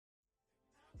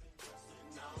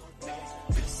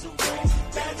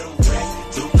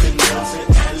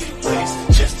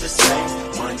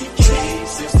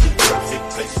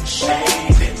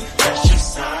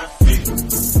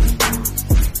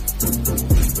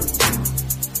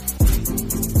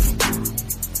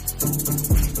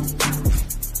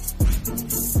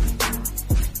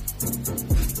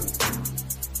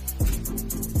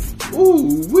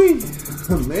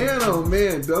oh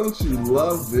man, don't you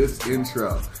love this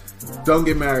intro? Don't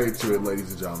get married to it,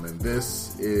 ladies and gentlemen.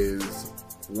 This is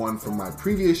one from my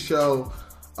previous show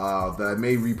that I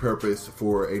may repurpose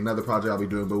for another project I'll be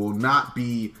doing, but will not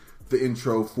be the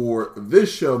intro for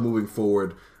this show moving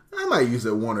forward. I might use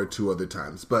it one or two other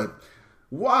times, but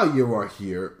while you are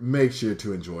here, make sure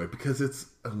to enjoy it because it's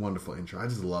a wonderful intro. I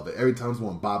just love it. Every time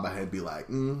someone bob my head, be like,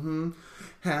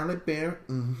 Halle Berry,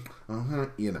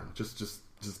 you know,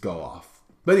 just go off.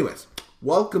 But anyways,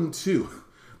 welcome to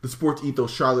the SportsEthos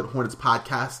Charlotte Hornets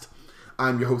podcast.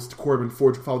 I'm your host, Corban.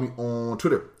 Follow me on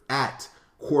Twitter at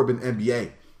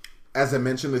CorbanNBA. As I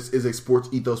mentioned, this is a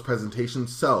SportsEthos presentation,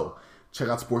 so check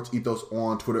out SportsEthos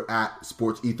on Twitter at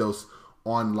SportsEthos,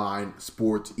 online,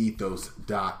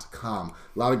 sportsethos.com.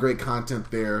 A lot of great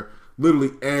content there.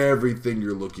 Literally everything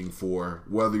you're looking for,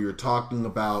 whether you're talking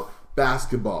about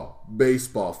basketball,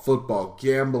 baseball, football,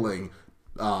 gambling,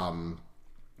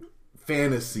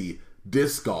 fantasy,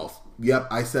 disc golf. Yep,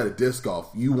 I said it, disc golf.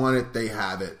 You want it, they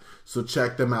have it. So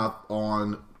check them out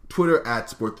on Twitter at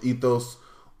SportsEthos,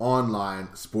 online,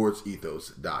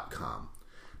 sportsethos.com.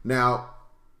 Now,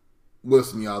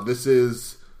 listen, y'all, this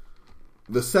is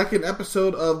the second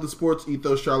episode of the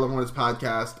SportsEthos Charlotte Hornets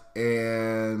podcast,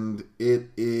 and it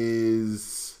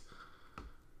is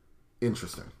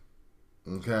interesting.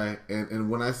 Okay? And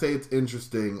when I say it's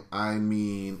interesting, I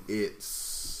mean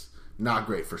it's not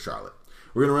great for Charlotte.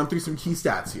 We're going to run through some key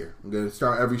stats here. I'm going to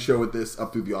start every show with this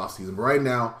up through the offseason. But right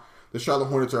now, the Charlotte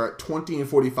Hornets are at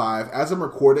 20-45. As I'm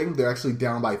recording, they're actually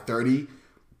down by 30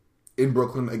 in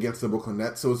Brooklyn against the Brooklyn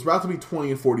Nets. So it's about to be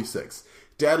 20-46.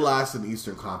 Dead last in the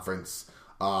Eastern Conference.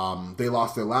 They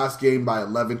lost their last game by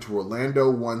 11 to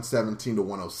Orlando,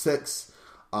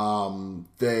 117-106.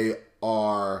 They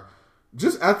are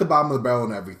just at the bottom of the barrel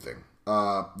in everything.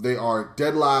 They are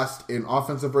dead last in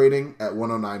offensive rating at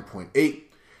 109.8.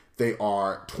 They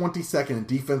are 22nd in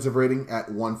defensive rating at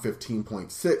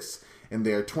 115.6. And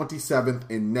they are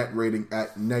 27th in net rating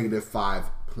at negative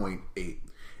 5.8.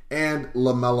 And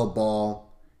LaMelo Ball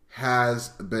has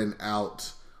been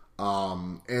out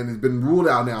and has been ruled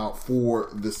out now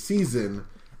for the season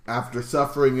after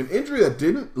suffering an injury that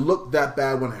didn't look that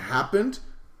bad when it happened,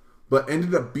 but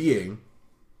ended up being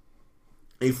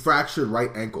a fractured right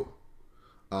ankle.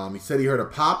 He said he heard a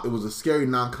pop. It was a scary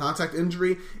non-contact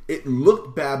injury. It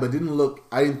looked bad, but didn't look,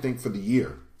 I didn't think, for the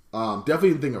year. Definitely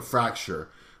didn't think a fracture,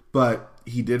 but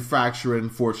he did fracture it,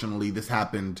 unfortunately. This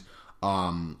happened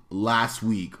early last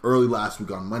week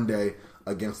on Monday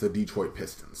against the Detroit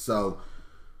Pistons. So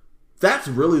that's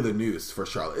really the news for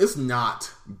Charlotte. It's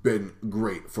not been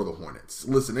great for the Hornets.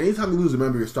 Listen, anytime you lose a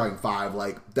member of your starting five,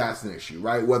 like, that's an issue,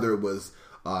 right? Whether it was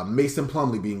Mason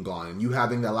Plumlee being gone and you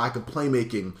having that lack of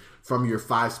playmaking from your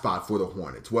five spot for the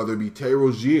Hornets, whether it be Terry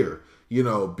Rozier,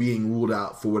 being ruled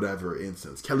out for whatever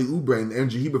instance. Kelly Oubre and the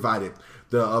energy he provided,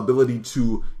 the ability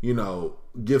to,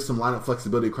 give some lineup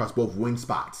flexibility across both wing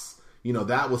spots.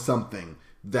 That was something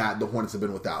that the Hornets have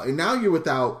been without. And now you're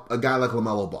without a guy like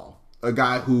LaMelo Ball, a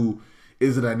guy who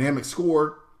is a dynamic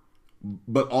scorer,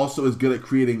 but also is good at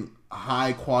creating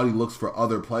high quality looks for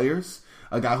other players.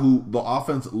 A guy who the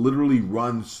offense literally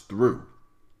runs through.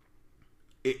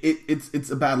 It's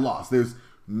a bad loss. There's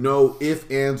no ifs,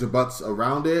 ands, or buts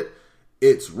around it.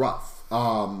 It's rough.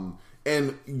 And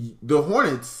the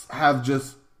Hornets have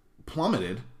just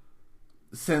plummeted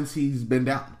since he's been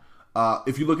down.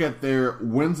 If you look at their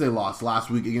Wednesday loss last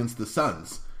week against the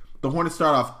Suns, the Hornets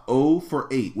start off 0 for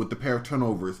 8 with the pair of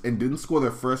turnovers and didn't score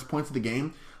their first points of the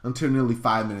game until nearly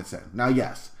 5 minutes in. Now,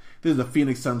 yes, this is a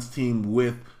Phoenix Suns team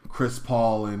with Chris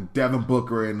Paul and Devin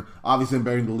Booker and obviously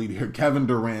bearing the lead here, Kevin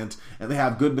Durant, and they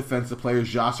have good defensive players.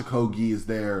 Josh Okogie is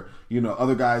there.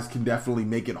 Other guys can definitely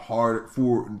make it hard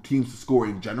for teams to score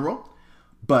in general.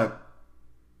 But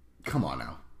come on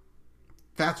now.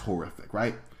 That's horrific,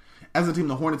 right? As a team,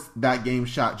 the Hornets that game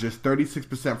shot just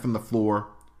 36% from the floor,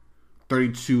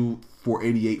 32 for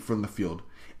 88 from the field,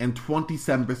 and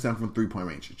 27% from three-point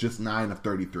range, just 9 of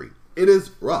 33. It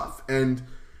is rough, and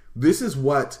this is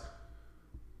what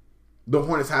the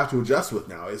Hornets have to adjust with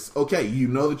now. Is okay, you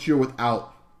know that you're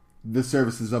without the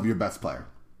services of your best player.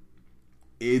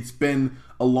 It's been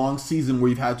a long season where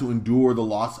you've had to endure the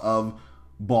loss of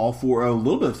Ball for a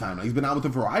little bit of time now. He's been out with a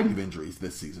variety of injuries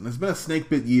this season. It's been a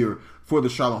snake-bit year for the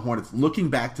Charlotte Hornets,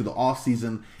 looking back to the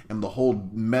offseason and the whole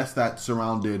mess that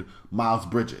surrounded Miles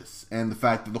Bridges and the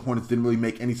fact that the Hornets didn't really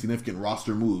make any significant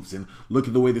roster moves, and look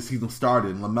at the way the season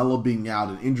started and LaMelo being out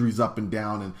and injuries up and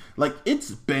down, and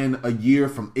it's been a year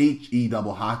from HE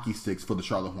double hockey sticks for the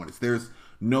Charlotte Hornets. There's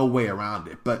no way around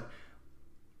it. But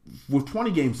with 20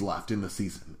 games left in the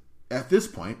season, at this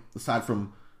point, aside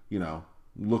from,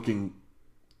 looking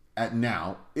at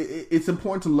now, it's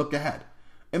important to look ahead.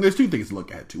 And there's two things to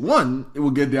look ahead to. One, it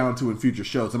will get down to in future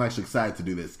shows. I'm actually excited to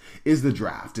do this, is the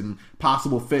draft and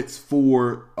possible fits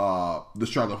for the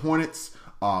Charlotte Hornets.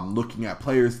 Looking at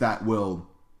players that will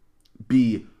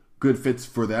be good fits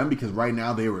for them, because right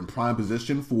now they are in prime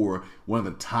position for one of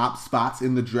the top spots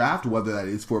in the draft, whether that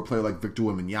is for a player like Victor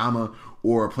Wembanyama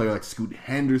or a player like Scoot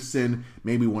Henderson,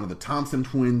 maybe one of the Thompson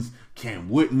twins, Cam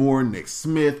Whitmore, Nick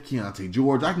Smith, Keontae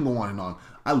George. I can go on and on.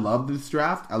 I love this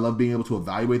draft. I love being able to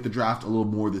evaluate the draft a little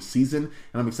more this season,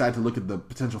 and I'm excited to look at the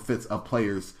potential fits of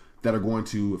players that are going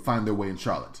to find their way in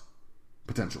Charlotte,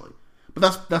 potentially.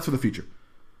 But that's for the future.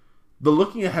 The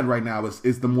looking ahead right now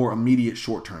is the more immediate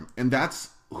short term, and that's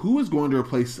who is going to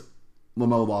replace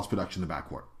LaMelo Ball's production in the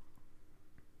backcourt.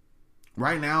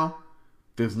 Right now,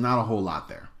 there's not a whole lot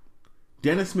there.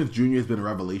 Dennis Smith Jr. has been a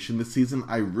revelation this season.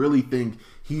 I really think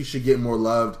he should get more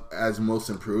love as most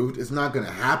improved. It's not going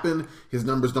to happen. His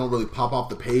numbers don't really pop off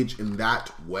the page in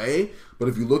that way. But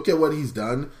if you look at what he's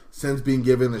done since being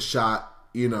given a shot,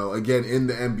 again, in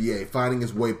the NBA, finding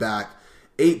his way back,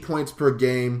 8 points per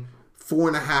game,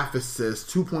 4.5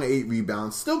 assists, 2.8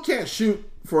 rebounds, still can't shoot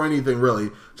for anything really,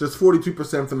 just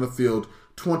 42% from the field,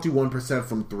 21%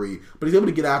 from three, but he's able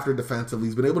to get after defensively.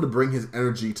 He's been able to bring his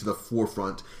energy to the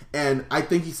forefront, and I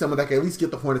think he's someone that can at least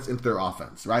get the Hornets into their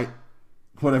offense, right?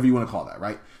 Whatever you want to call that,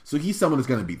 right? So he's someone that's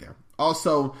going to be there.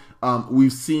 Also,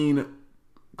 we've seen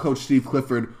Coach Steve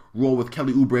Clifford roll with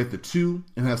Kelly Oubre at the 2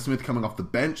 and have Smith coming off the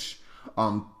bench.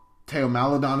 Teo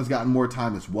Maledon has gotten more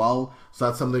time as well, so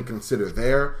that's something to consider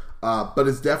there. But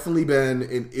it's definitely been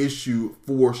an issue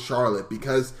for Charlotte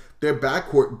because their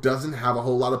backcourt doesn't have a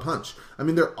whole lot of punch. I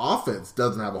mean, their offense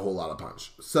doesn't have a whole lot of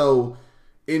punch. So,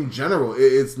 in general,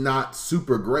 it's not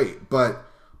super great. But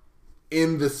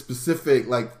in the specific,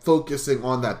 focusing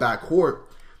on that backcourt,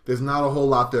 there's not a whole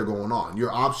lot there going on.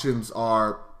 Your options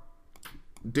are,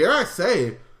 dare I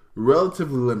say,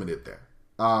 relatively limited there.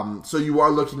 So you are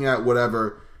looking at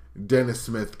whatever Dennis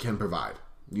Smith can provide.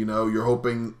 You're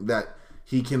hoping that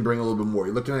he can bring a little bit more.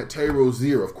 You're looking at Terry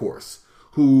Rozier, of course,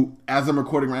 who, as I'm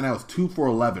recording right now, is 2 for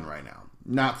 11 right now.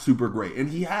 Not super great. And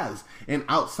he has an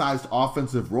outsized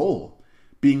offensive role,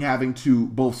 having to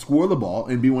both score the ball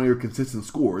and be one of your consistent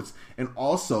scorers, and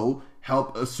also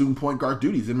help assume point guard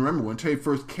duties. And remember, when Terry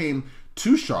first came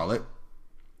to Charlotte,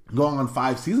 going on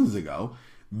 5 seasons ago,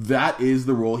 that is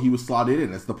the role he was slotted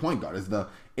in as the point guard, as the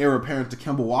heir apparent to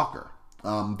Kemba Walker.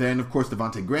 Then, of course,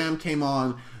 Devontae Graham came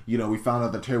on. We found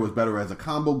out that Terry was better as a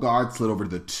combo guard, slid over to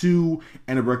the 2,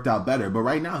 and it worked out better. But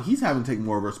right now, he's having to take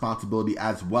more responsibility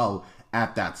as well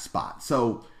at that spot.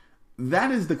 So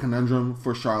that is the conundrum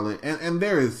for Charlotte. And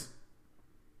there is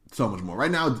so much more.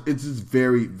 Right now, it's just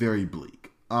very, very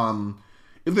bleak.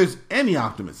 If there's any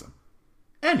optimism,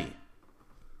 I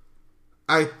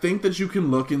think that you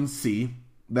can look and see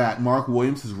that Mark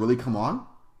Williams has really come on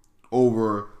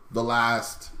over the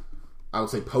last, I would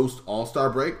say, post All-Star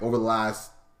break, over the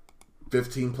last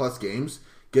 15 plus games,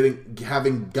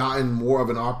 having gotten more of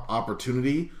an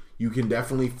opportunity. You can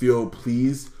definitely feel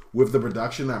pleased with the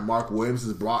production that Mark Williams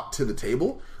has brought to the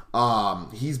table.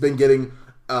 He's been getting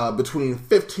between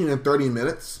 15 and 30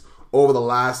 minutes over the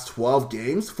last 12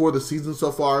 games for the season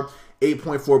so far.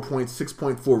 8.4 points,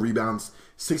 6.4 rebounds,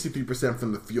 63%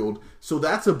 from the field. So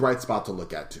that's a bright spot to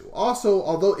look at too. Also,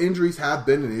 although injuries have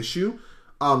been an issue,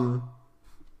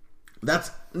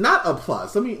 that's not a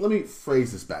plus. Let me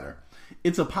phrase this better.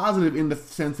 It's a positive in the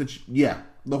sense that,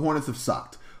 the Hornets have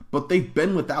sucked, but they've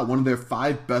been without one of their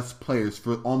 5 best players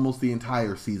for almost the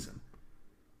entire season.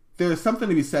 There is something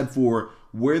to be said for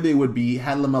where they would be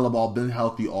had LaMelo Ball been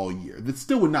healthy all year. That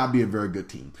still would not be a very good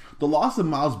team. The loss of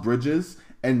Miles Bridges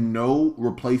and no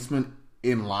replacement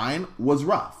in line was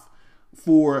rough.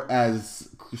 For as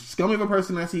scummy of a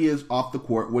person as he is off the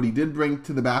court, what he did bring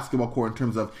to the basketball court in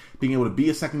terms of being able to be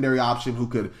a secondary option who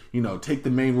could, take the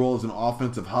main role as an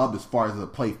offensive hub as far as a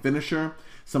play finisher,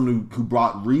 someone who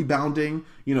brought rebounding,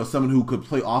 someone who could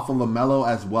play off of LaMelo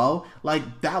as well.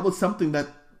 That was something that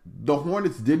the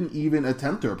Hornets didn't even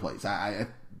attempt to replace. I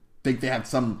think they had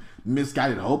some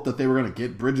misguided hope that they were going to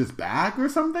get Bridges back or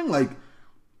something.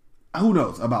 Who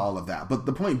knows about all of that? But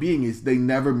the point being is they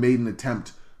never made an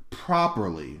attempt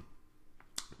properly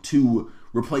to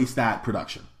replace that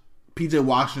production. PJ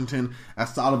Washington,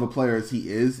 as solid of a player as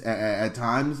he is at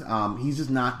times, he's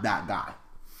just not that guy.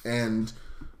 And,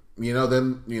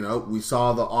 then we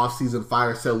saw the offseason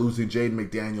fire sale losing Jalen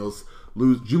McDaniels,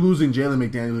 losing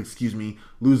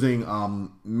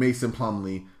Mason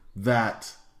Plumlee,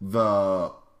 that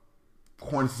the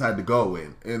Hornets decided to go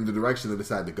in the direction they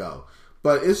decided to go.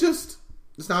 But it's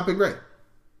not been great.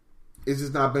 It's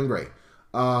just not been great.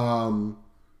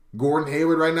 Gordon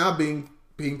Hayward right now being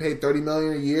paid $30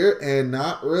 million a year and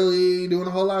not really doing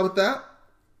a whole lot with that.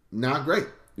 Not great,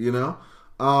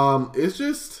 It's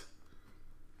just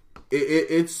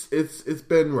it's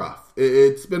been rough.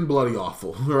 It's been bloody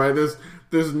awful, right?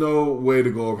 There's no way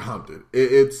to go around it.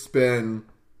 It's been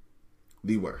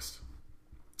the worst.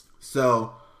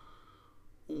 So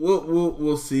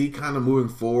we'll see kind of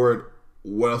moving forward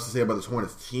what else to say about this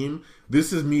Hornets team.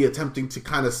 This is me attempting to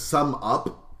kind of sum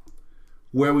up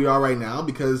where we are right now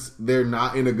because they're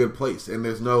not in a good place, and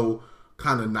there's no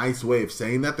kind of nice way of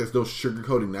saying that. There's no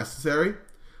sugarcoating necessary.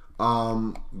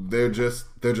 They're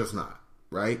just not,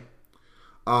 right?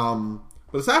 But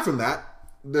aside from that,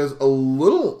 there's a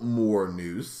little more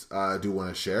news I do want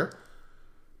to share.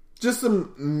 Just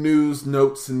some news,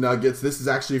 notes, and nuggets. This is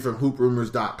actually from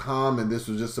hooprumors.com, and this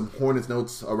was just some Hornets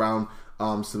notes around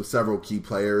some several key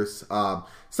players,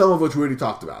 some of which we already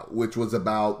talked about, which was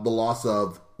about the loss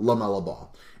of LaMelo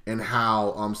Ball and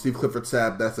how Steve Clifford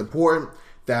said that's important,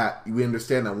 that we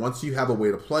understand that once you have a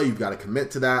way to play, you've got to commit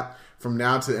to that. From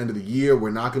now to the end of the year, we're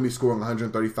not going to be scoring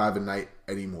 135 a night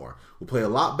anymore. We'll play a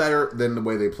lot better than the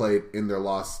way they played in their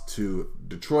loss to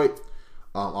Detroit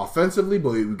offensively,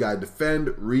 but we've got to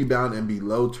defend, rebound, and be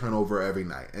low turnover every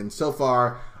night. And so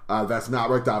far, that's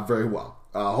not worked out very well.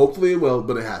 Hopefully it will,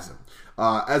 but it hasn't.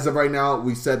 As of right now,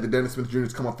 we said that Dennis Smith Jr.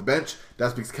 has come off the bench.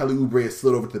 That's because Kelly Oubre has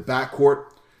slid over to the backcourt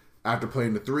after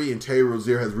playing the 3, and Terry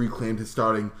Rozier has reclaimed his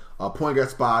starting point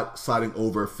guard spot, sliding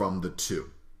over from the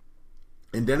 2.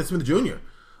 And Dennis Smith Jr.,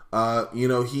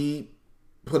 he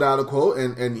put out a quote,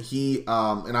 and he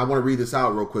and I want to read this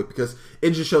out real quick because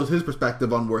it just shows his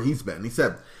perspective on where he's been. He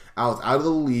said, "I was out of the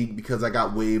league because I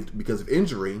got waived because of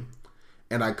injury,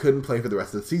 and I couldn't play for the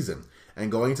rest of the season.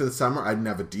 And going into the summer, I didn't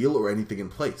have a deal or anything in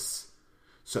place.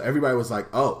 So everybody was like,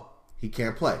 oh, he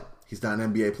can't play. He's not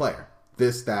an NBA player.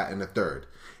 This, that, and the third.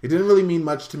 It didn't really mean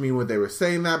much to me when they were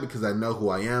saying that because I know who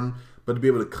I am. But to be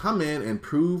able to come in and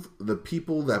prove the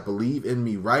people that believe in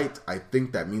me right, I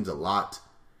think that means a lot.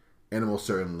 And it most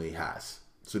certainly has.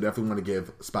 So definitely want to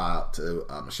give a shout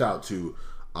out to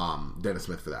Dennis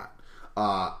Smith for that.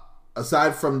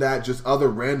 Aside from that, just other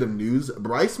random news.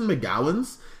 Bryson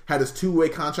McGowan's had his 2-way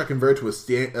contract converted to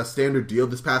a standard deal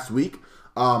this past week.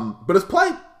 But his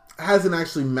play hasn't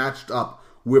actually matched up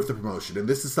with the promotion. And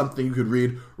this is something you could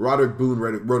read. Roderick Boone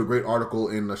wrote a great article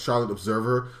in the Charlotte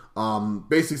Observer,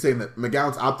 basically saying that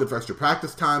McGowan's opted for extra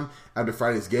practice time after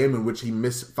Friday's game, in which he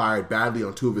misfired badly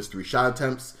on 2 of his 3 shot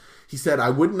attempts. He said, I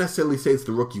wouldn't necessarily say it's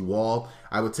the rookie wall.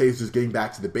 I would say it's just getting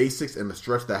back to the basics and the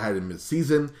stretch that I had in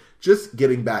mid-season. Just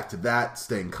getting back to that,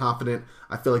 staying confident.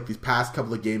 I feel like these past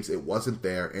couple of games, it wasn't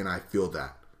there, and I feel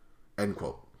that. End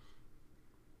quote.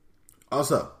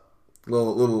 Also,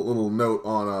 little note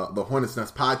on the Hornets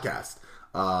Nest podcast.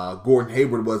 Gordon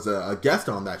Hayward was a guest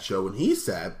on that show, and he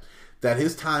said that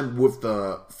his time with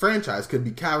the franchise could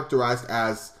be characterized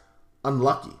as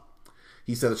unlucky.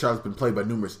 He said that Charlotte's been plagued by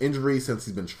numerous injuries since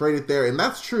he's been traded there, and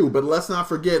that's true, but let's not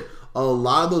forget a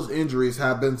lot of those injuries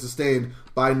have been sustained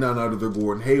by none other than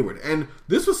Gordon Hayward. And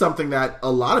this was something that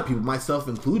a lot of people, myself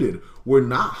included, were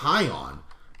not high on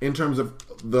in terms of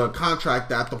the contract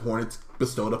that the Hornets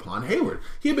bestowed upon Hayward.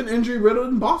 He had been injury-riddled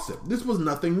in Boston. This was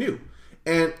nothing new.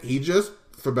 And he just,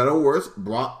 for better or worse,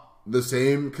 brought the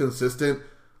same consistent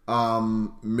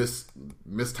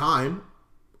missed time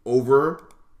over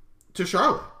to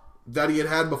Charlotte that he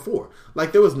had before.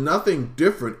 Like, there was nothing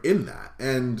different in that.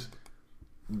 And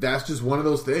that's just one of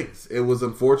those things. It was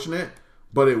unfortunate,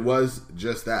 but it was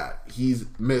just that. He's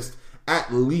missed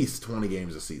at least 20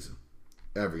 games a season.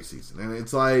 Every season. And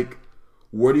it's like,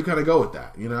 where do you kind of go with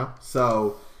that,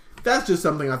 So that's just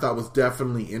something I thought was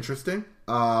definitely interesting,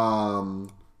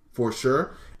 for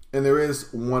sure. And there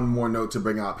is one more note to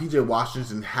bring out. PJ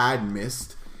Washington had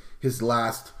missed his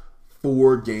last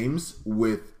 4 games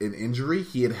with an injury.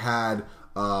 He had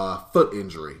a foot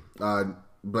injury,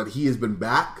 but he has been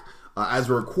back. As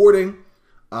we're recording,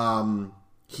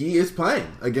 he is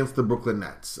playing against the Brooklyn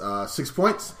Nets. 6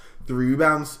 points, 3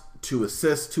 rebounds, 2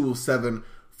 assists, 2 of 7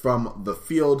 from the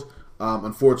field.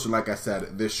 Unfortunately, like I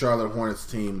said, this Charlotte Hornets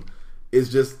team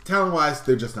is just, talent-wise,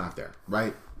 they're just not there,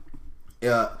 right?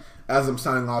 As I'm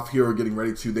signing off here, we're getting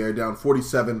ready to, they're down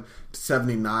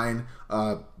 47-79.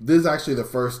 This is actually the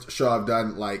first show I've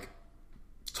done,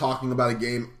 talking about a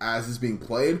game as it's being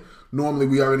played. Normally,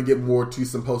 we are going to get more to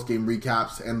some post-game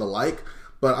recaps and the like,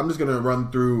 but I'm just going to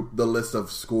run through the list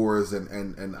of scores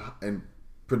and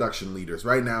production leaders.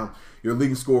 Right now, your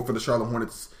leading scorer for the Charlotte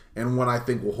Hornets, and one I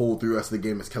think will hold through the rest of the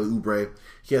game, is Kelly Oubre.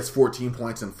 He has 14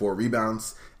 points and 4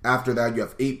 rebounds. After that, you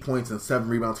have 8 points and 7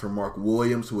 rebounds from Mark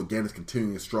Williams, who again is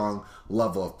continuing a strong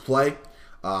level of play.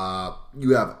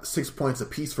 You have 6 points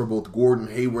apiece for both Gordon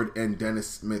Hayward and Dennis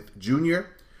Smith Jr.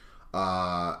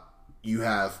 You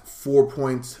have 4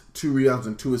 points, 2 rebounds,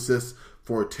 and 2 assists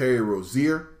for Terry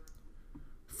Rozier.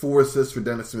 4 assists for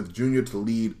Dennis Smith Jr. to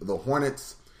lead the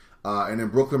Hornets. And in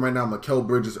Brooklyn right now, Mikal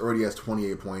Bridges already has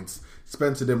 28 points.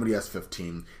 Spencer Dinwiddie has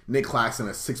 15. Nick Claxton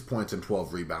has 6 points and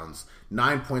 12 rebounds.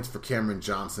 9 points for Cameron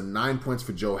Johnson. 9 points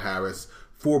for Joe Harris.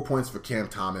 4 points for Cam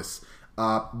Thomas.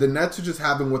 The Nets are just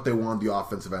having what they want on the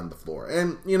offensive end of the floor.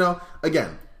 And,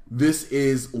 again, this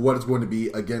is what it's going to be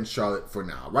against Charlotte for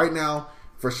now. Right now,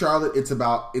 for Charlotte, it's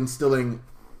about instilling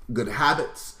good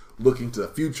habits, looking to the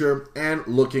future, and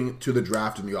looking to the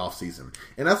draft in the offseason.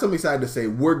 And that's what I'm excited to say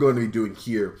we're going to be doing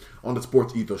here on the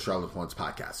Sports Ethos Charlotte Hornets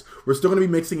podcast. We're still going to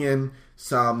be mixing in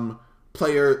some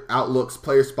player outlooks,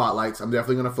 player spotlights. I'm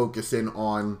definitely going to focus in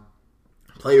on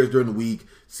players during the week,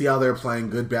 see how they're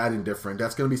playing, good, bad, and different.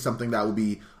 That's going to be something that will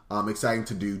be exciting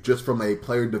to do just from a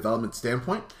player development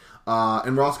standpoint.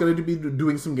 And we're also going to be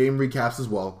doing some game recaps as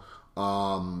well,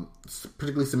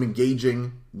 particularly some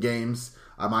engaging games.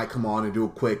 I might come on and do a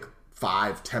quick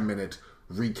 5-10 minute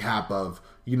recap of,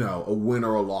 a win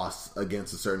or a loss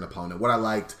against a certain opponent. What I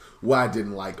liked, what I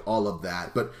didn't like, all of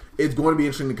that. But it's going to be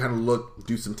interesting to kind of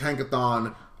do some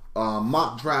tankathon,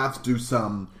 mock drafts, do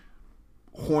some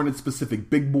Hornet-specific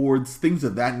big boards, things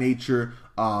of that nature.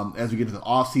 As we get to the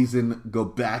offseason, go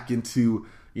back into,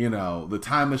 the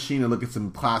time machine and look at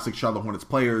some classic Charlotte Hornets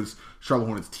players, Charlotte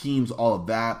Hornets teams, all of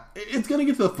that. It's going to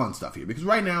get to the fun stuff here because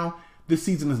right now, this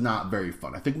season is not very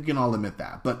fun. I think we can all admit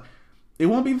that. But it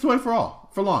won't be this way for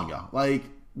long, y'all.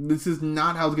 This is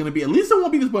not how it's going to be. At least it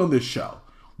won't be this way on this show.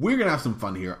 We're going to have some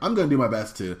fun here. I'm going to do my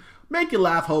best to make you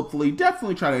laugh, hopefully.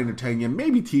 Definitely try to entertain you.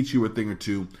 Maybe teach you a thing or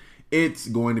two. It's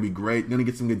going to be great. Going to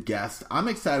get some good guests. I'm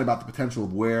excited about the potential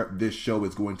of where this show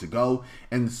is going to go.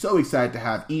 And so excited to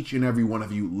have each and every one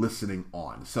of you listening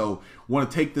on. So want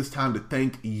to take this time to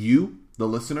thank you, the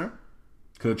listener.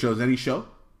 Could have chose any show.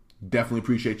 Definitely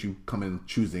appreciate you coming and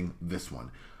choosing this one.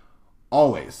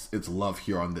 Always, it's love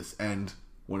here on this end.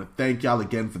 Want to thank y'all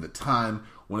again for the time.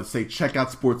 Want to say check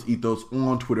out Sports Ethos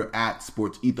on Twitter at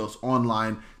Sports Ethos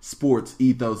online,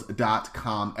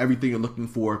 sportsethos.com. Everything you're looking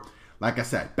for. Like I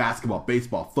said, basketball,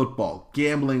 baseball, football,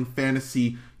 gambling,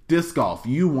 fantasy, disc golf.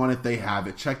 You want it, they have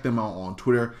it. Check them out on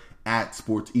Twitter at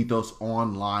Sports Ethos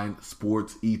online,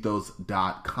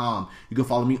 sportsethos.com. You can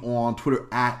follow me on Twitter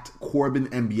at Corban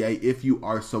NBA if you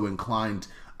are so inclined.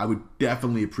 I would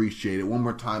definitely appreciate it. One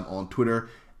more time on Twitter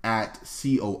at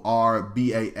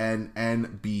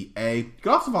CORBANNBA. You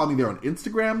can also follow me there on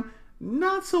Instagram.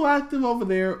 Not so active over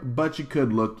there, but you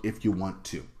could look if you want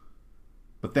to.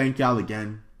 But thank y'all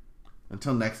again.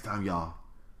 Until next time, y'all.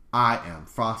 I am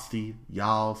Frosty.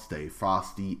 Y'all stay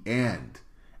frosty. And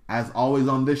as always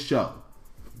on this show,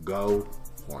 go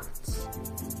Hornets.